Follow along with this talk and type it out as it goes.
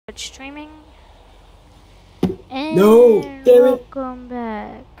Streaming. And no, damn it. welcome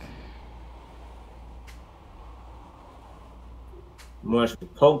back. Watch the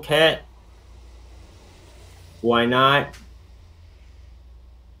polecat. Why not?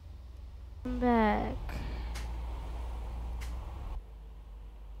 I'm back.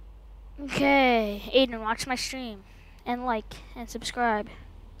 Okay, Aiden, watch my stream and like and subscribe.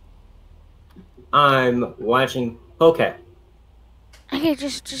 I'm watching polecat. Okay,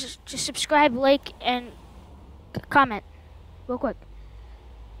 just subscribe, like, and comment real quick.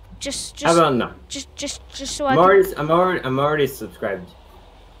 How about no? Just so I can. I'm already subscribed.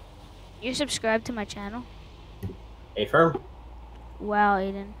 You subscribed to my channel? A firm? Wow,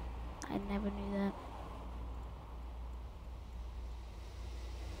 Aiden, I never knew that.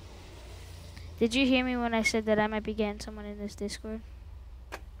 Did you hear me when I said that I might be getting someone in this Discord?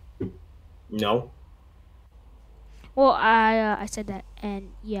 No. Well, I said that,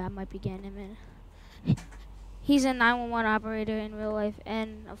 and yeah, I might be getting him in. He's a 911 operator in real life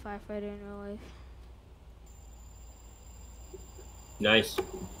and a firefighter in real life. Nice.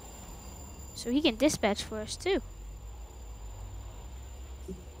 So he can dispatch for us too.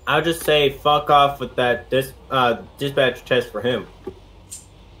 I'll just say fuck off with that dispatch test for him.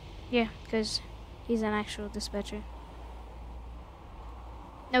 Yeah, because he's an actual dispatcher.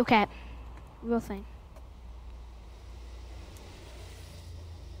 No cap. Real thing.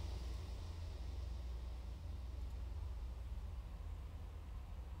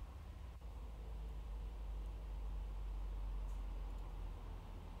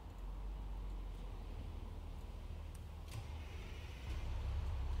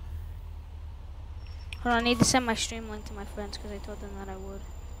 Hold on, I need to send my stream link to my friends because I told them that I would.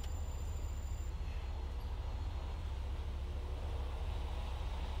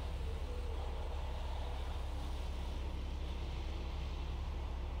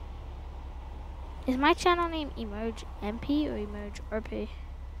 Is my channel name Emerge MP or Emerge RP?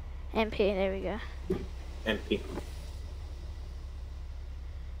 MP, there we go. MP.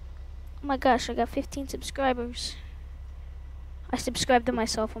 Oh my gosh, I got 15 subscribers. I subscribed to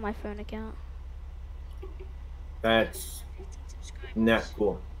myself on my phone account. That's not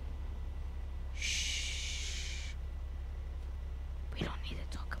cool. Shh. We don't need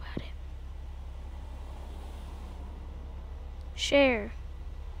to talk about it. Share.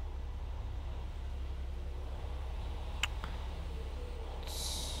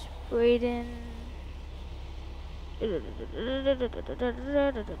 Braden.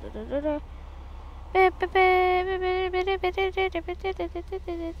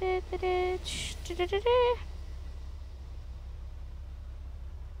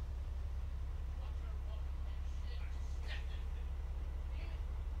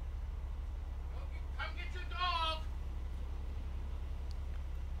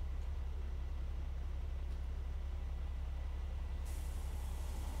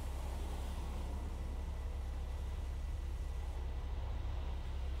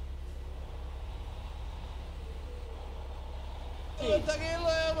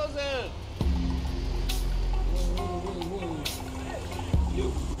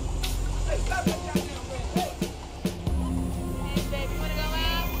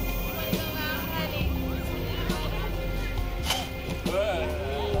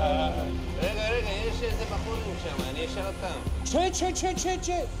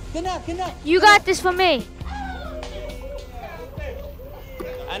 You got this for me.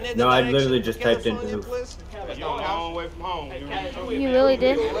 No, I literally just typed in him. You really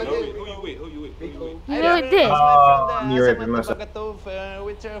did? You really did? You're right, myself.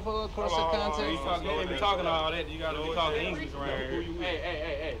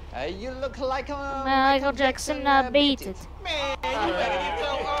 You look like a Michael Jackson, beat it.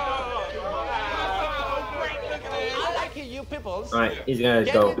 I like you people. Alright, he's gonna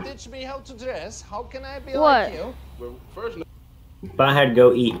go. Can you teach me how to dress? How can I be What? like you? But I had to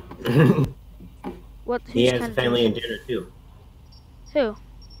go eat. What? He has a family and dinner too. Who?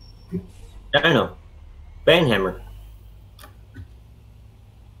 I know. Banhammer.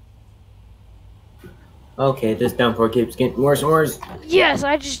 Okay, this downpour keeps getting worse and worse. Yes,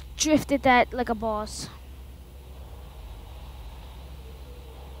 I just drifted that like a boss.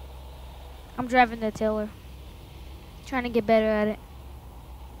 I'm driving the tiller. Trying to get better at it.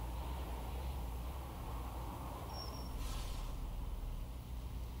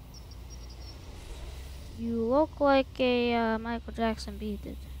 You look like a Michael Jackson beat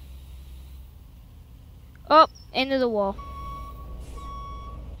it. Oh, into the wall.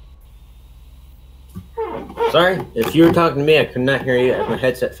 Sorry, if you were talking to me, I could not hear you as my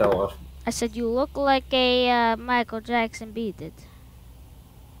headset fell off. I said you look like a Michael Jackson beat it.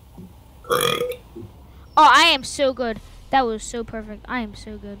 Oh, I am so good. That was so perfect. I am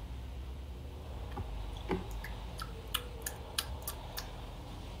so good.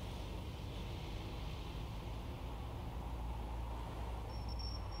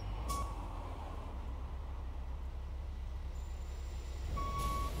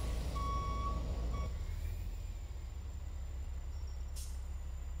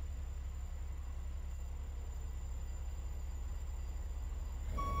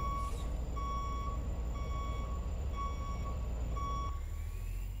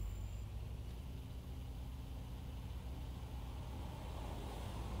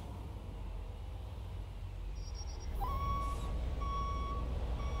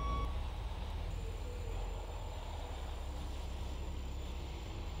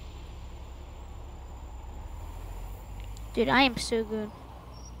 Dude, I am so good.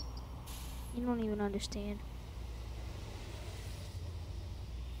 You don't even understand.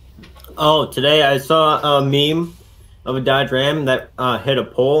 Oh, today I saw a meme of a Dodge Ram that hit a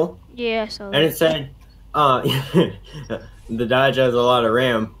pole, Yeah, I saw and that. it said, "The Dodge has a lot of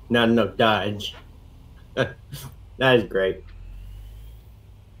Ram, not enough Dodge." That is great.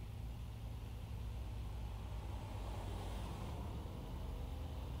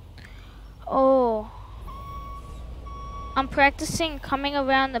 Oh. I'm practicing coming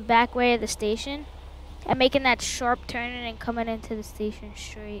around the back way of the station and making that sharp turn and then coming into the station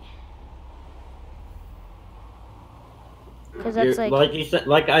straight. Cause that's like, Like you said,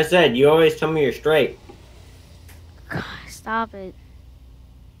 like I said, you always tell me you're straight. God, stop it.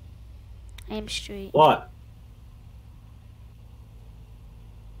 I am straight. What?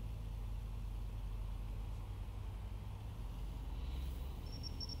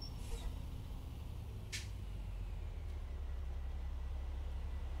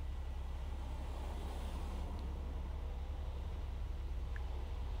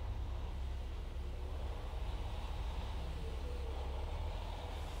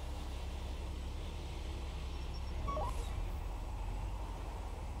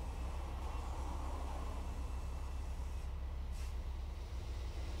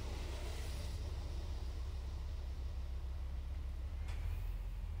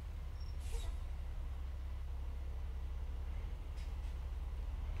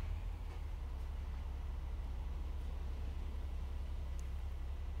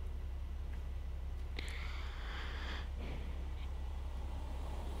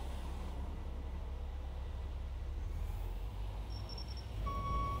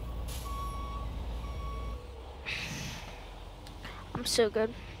 I'm so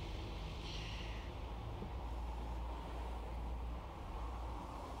good.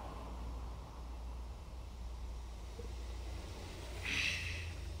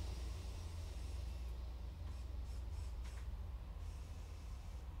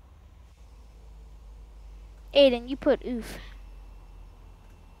 Aiden, you put oof.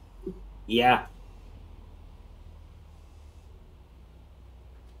 Yeah.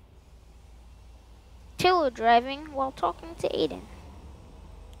 Tiller driving while talking to Aiden.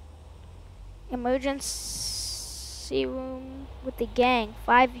 Emergency room with the gang.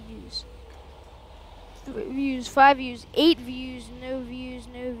 5 views. 3 views, 5 views, 8 views, no views,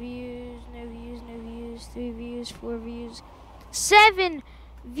 no views, no views, no views, 3 views, 4 views, 7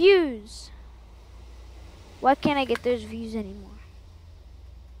 views. Why can't I get those views anymore?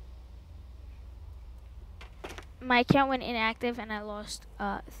 My account went inactive and I lost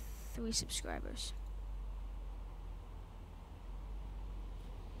 3 subscribers.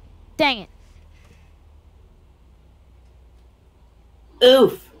 Dang it.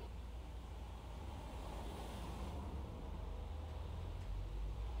 Oof.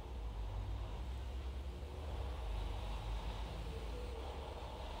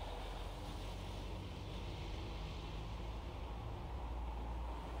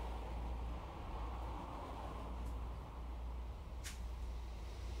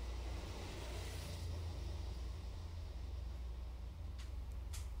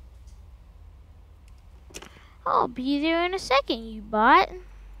 I'll be there in a second, you bot.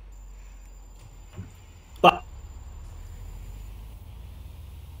 But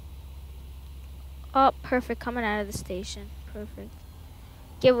Oh, perfect. Coming out of the station. Perfect.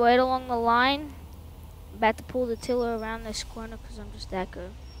 Get right along the line. I'm about to pull the tiller around this corner because I'm just that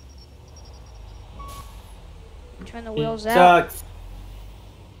good. Turn the he wheels out. sucks.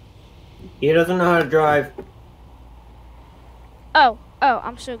 He doesn't know how to drive. Oh,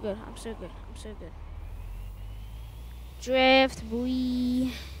 I'm so good. I'm so good. I'm so good. Drift,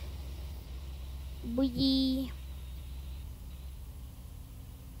 boy. Boy.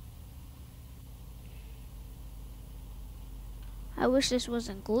 I wish this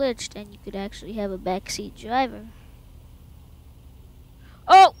wasn't glitched and you could actually have a backseat driver.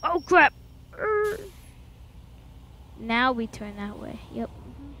 Oh, oh crap. Now we turn that way. Yep.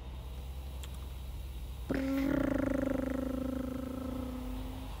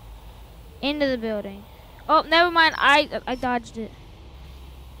 Into the building. Oh, never mind. I dodged it.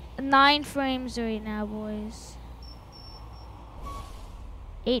 9 frames right now, boys.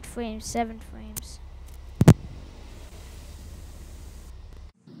 8 frames, 7 frames.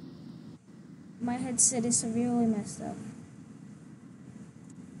 My headset is severely messed up.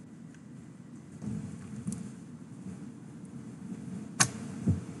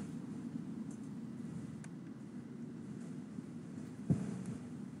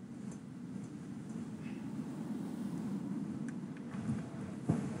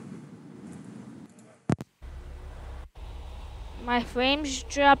 My frames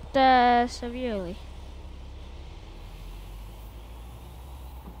dropped severely.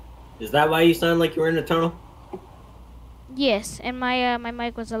 Is that why you sound like you were in a tunnel? Yes, and my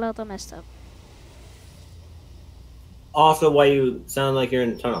mic was a little messed up. Also, why you sound like you're in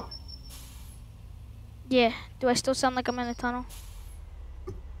a tunnel? Yeah. Do I still sound like I'm in a tunnel?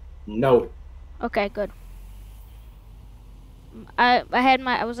 No. Okay, good. I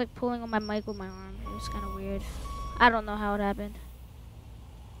was like pulling on my mic with my arm. It was kind of weird. I don't know how it happened.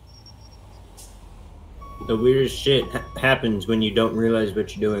 The weirdest shit happens when you don't realize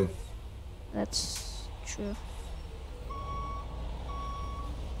what you're doing. That's true.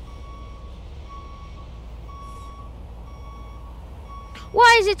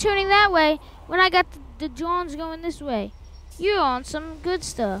 Why is it turning that way when I got the drones going this way? You're on some good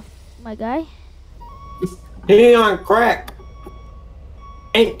stuff, my guy. He on crack.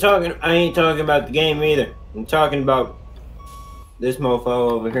 I ain't talking about the game either. I'm talking about this mofo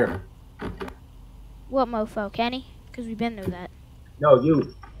over here. What mofo, Kenny? Because we've been through that. No,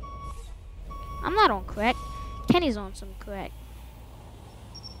 you. I'm not on crack. Kenny's on some crack.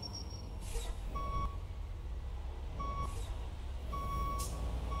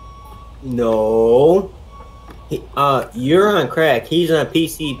 No. You're on crack. He's on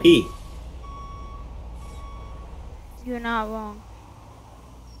PCP. You're not wrong.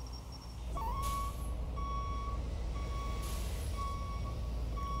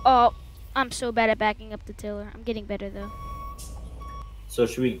 Oh, I'm so bad at backing up the tiller. I'm getting better though. So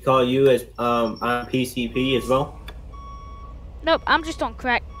should we call you as on PCP as well? Nope, I'm just on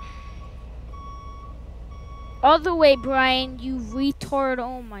crack. All the way, Brian, you retard.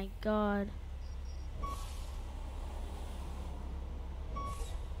 Oh my god.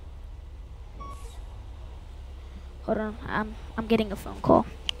 Hold on, I'm getting a phone call.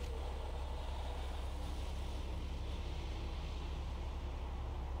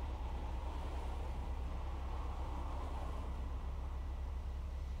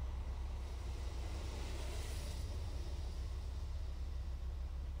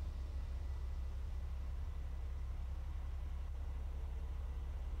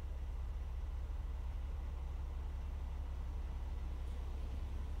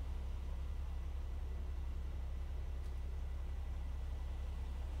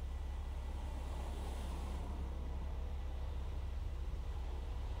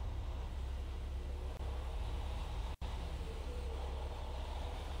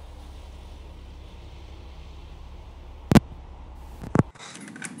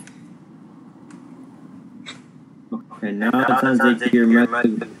 Okay, now it sounds like you're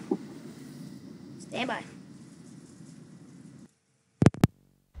Stand by.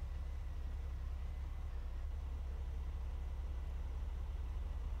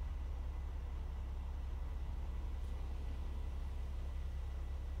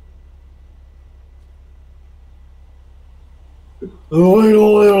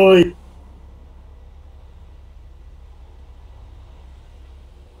 Oi.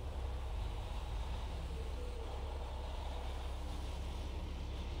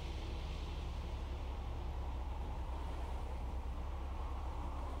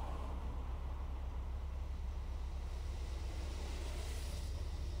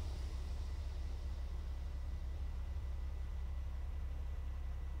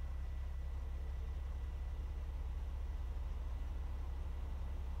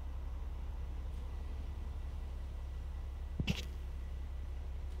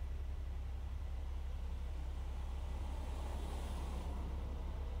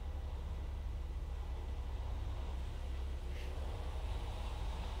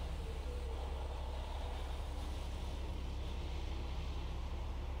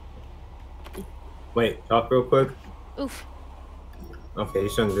 Wait, talk real quick. Oof. Okay, you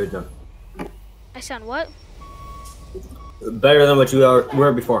sound good now. I sound what? Better than what you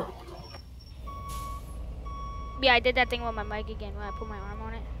were before. Yeah, I did that thing with my mic again when I put my arm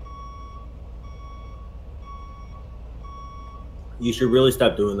on it. You should really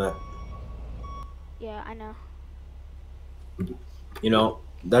stop doing that. Yeah, I know. You know,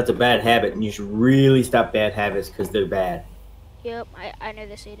 that's a bad habit, and you should really stop bad habits because they're bad. Yep, I know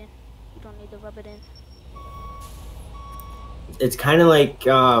this, Aiden. You don't need to rub it in. It's kind of like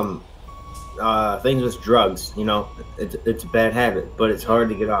things with drugs. You know, it's a bad habit, but it's hard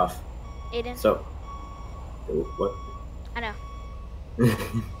to get off. Aiden. So, what? I know.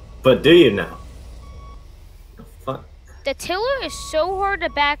 But do you now? Fuck. The tiller is so hard to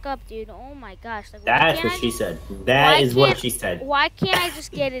back up, dude. Oh my gosh. Like, That's what she said. That is what she said. Why can't I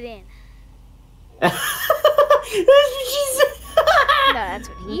just get it in? That's what she said. No, that's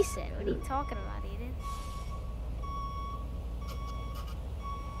what he said. What are you talking about, Aiden?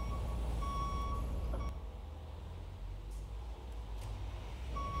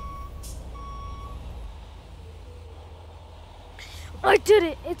 I did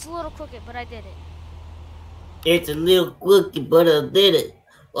it. It's a little crooked, but I did it. It's a little quirky, but I did it.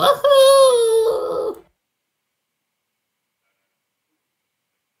 Woohoo!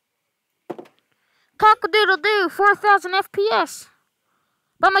 Cock-a-doodle-doo, 4,000 FPS.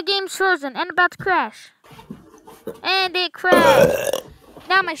 But my game's frozen and about to crash. And it crashed.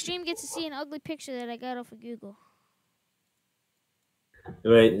 Now my stream gets to see an ugly picture that I got off of Google.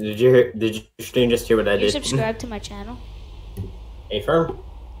 Wait, did your stream just hear what I did? You subscribe to my channel? Hey, firm.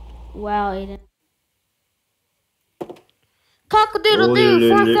 Wow, Aiden. Cock-a-doodle-doo,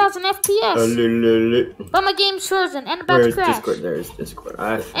 4,000 FPS. But my game's frozen and about to crash. Discord? There's Discord.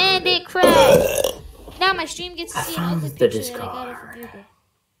 And it crashed. Now my stream gets to see an ugly picture that I got off of Google.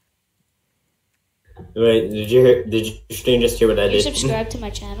 Wait, did your stream just hear what I did? You subscribe to my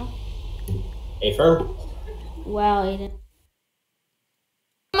channel? Hey, firm. Wow, Aiden.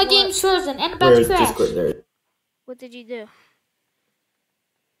 My game's frozen and about to crash. Discord? There. What did you do?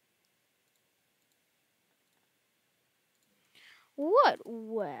 What?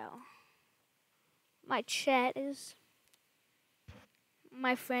 Well, my chat is.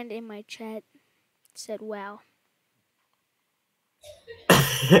 My friend in my chat said, "Wow."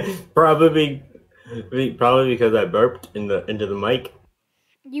 Probably because I burped into the mic.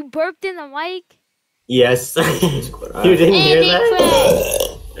 You burped in the mic? Yes. You didn't hear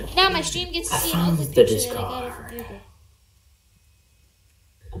that? Now my stream gets to see an ugly picture that I got off of Google.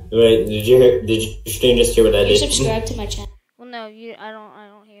 Wait, did your stream just hear what I did? You subscribe to my channel. Well, no, I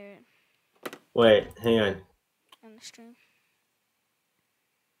don't hear it. Wait, hang on. On the stream.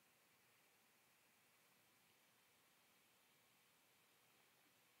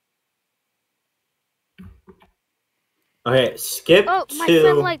 Okay, skip Oh, to...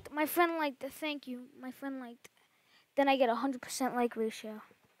 my friend liked, thank you. My friend liked. Then I get 100% like ratio.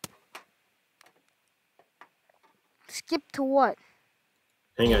 Skip to what?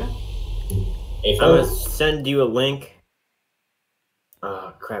 Hang on. I'm gonna send you a link.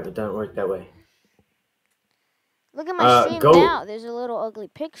 Oh, crap, it doesn't work that way. Look at my stream now. There's a little ugly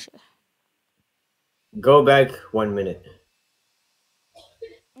picture. Go back 1 minute.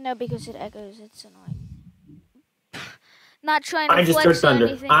 No, because it echoes. It's annoying. Not trying to flex or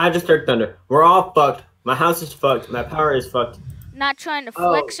anything. I just heard thunder. We're all fucked. My house is fucked. My power is fucked. Not trying to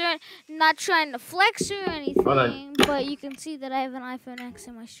flex or anything. Hold on. But you can see that I have an iPhone X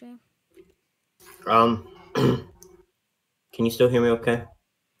in my stream. Can you still hear me okay?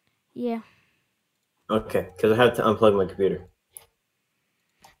 Yeah. Okay, because I have to unplug my computer.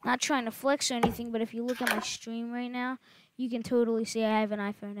 Not trying to flex or anything, but if you look at my stream right now, you can totally see I have an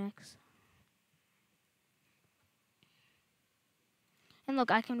iPhone X. And look,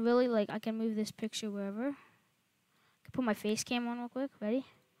 I can really, I can move this picture wherever. I can put my face cam on real quick. Ready?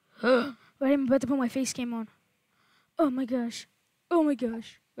 Ready? I'm about to put my face cam on. Oh my gosh. Oh my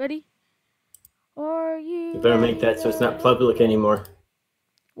gosh. Ready? Are you... You better make that so it's not public anymore.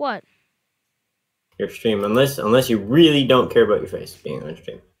 What? Your stream, unless you really don't care about your face being on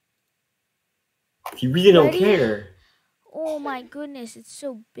stream. If you really don't care. Oh my goodness, it's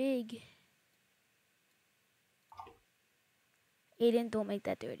so big. Aiden, don't make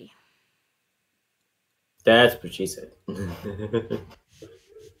that dirty. That's what she said.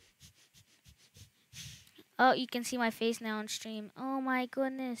 Oh, you can see my face now on stream. Oh my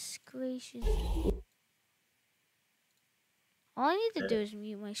goodness gracious. All I need to do is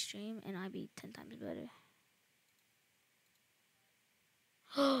mute my stream and I'd be 10 times better.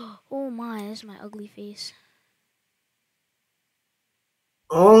 Oh my, that's my ugly face.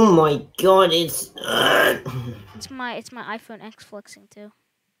 Oh my god, it's It's my iPhone X flexing too.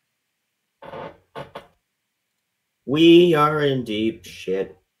 We are in deep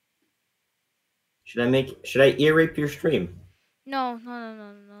shit. Should I ear rape your stream? No, no,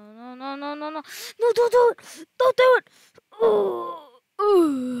 no, no, no, no, no, no, no, no. No, don't do it. Don't do it.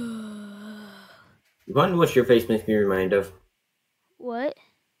 You wonder what your face makes me remind of? What?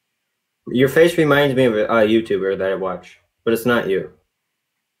 Your face reminds me of a YouTuber that I watch, but it's not you.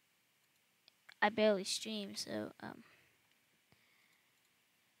 I barely stream, so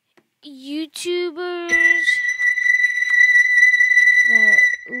YouTubers that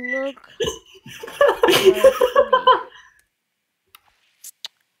look like me.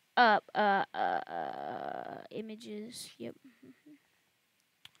 Images. Yep.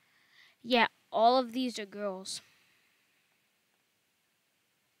 Yeah, all of these are girls.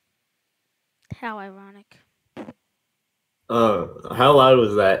 How ironic. How loud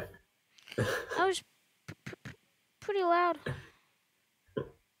was that? I was pretty loud.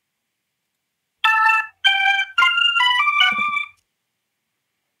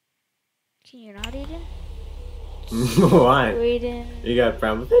 Can you not, Aiden? Why? Aiden. You got a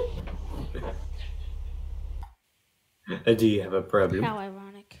problem with it? Do you have a problem? How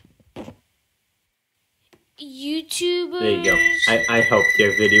ironic. YouTubers. There you go. I helped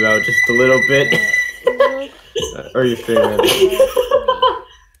your video out just a little bit. Or your stream.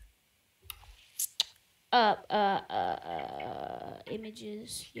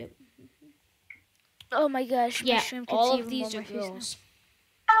 Images. Yep. Oh my gosh. Yeah, all of these are girls.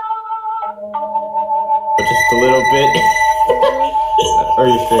 Just a little bit. Or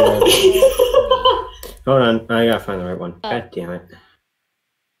your stream. Hold on, I gotta find the right one. God damn it.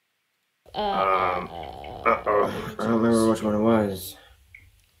 I don't remember which one it was.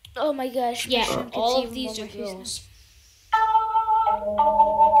 Oh my gosh. Yeah, all of these are girls.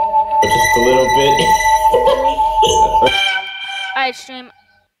 Just a little bit. Alright, stream.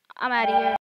 I'm out of here.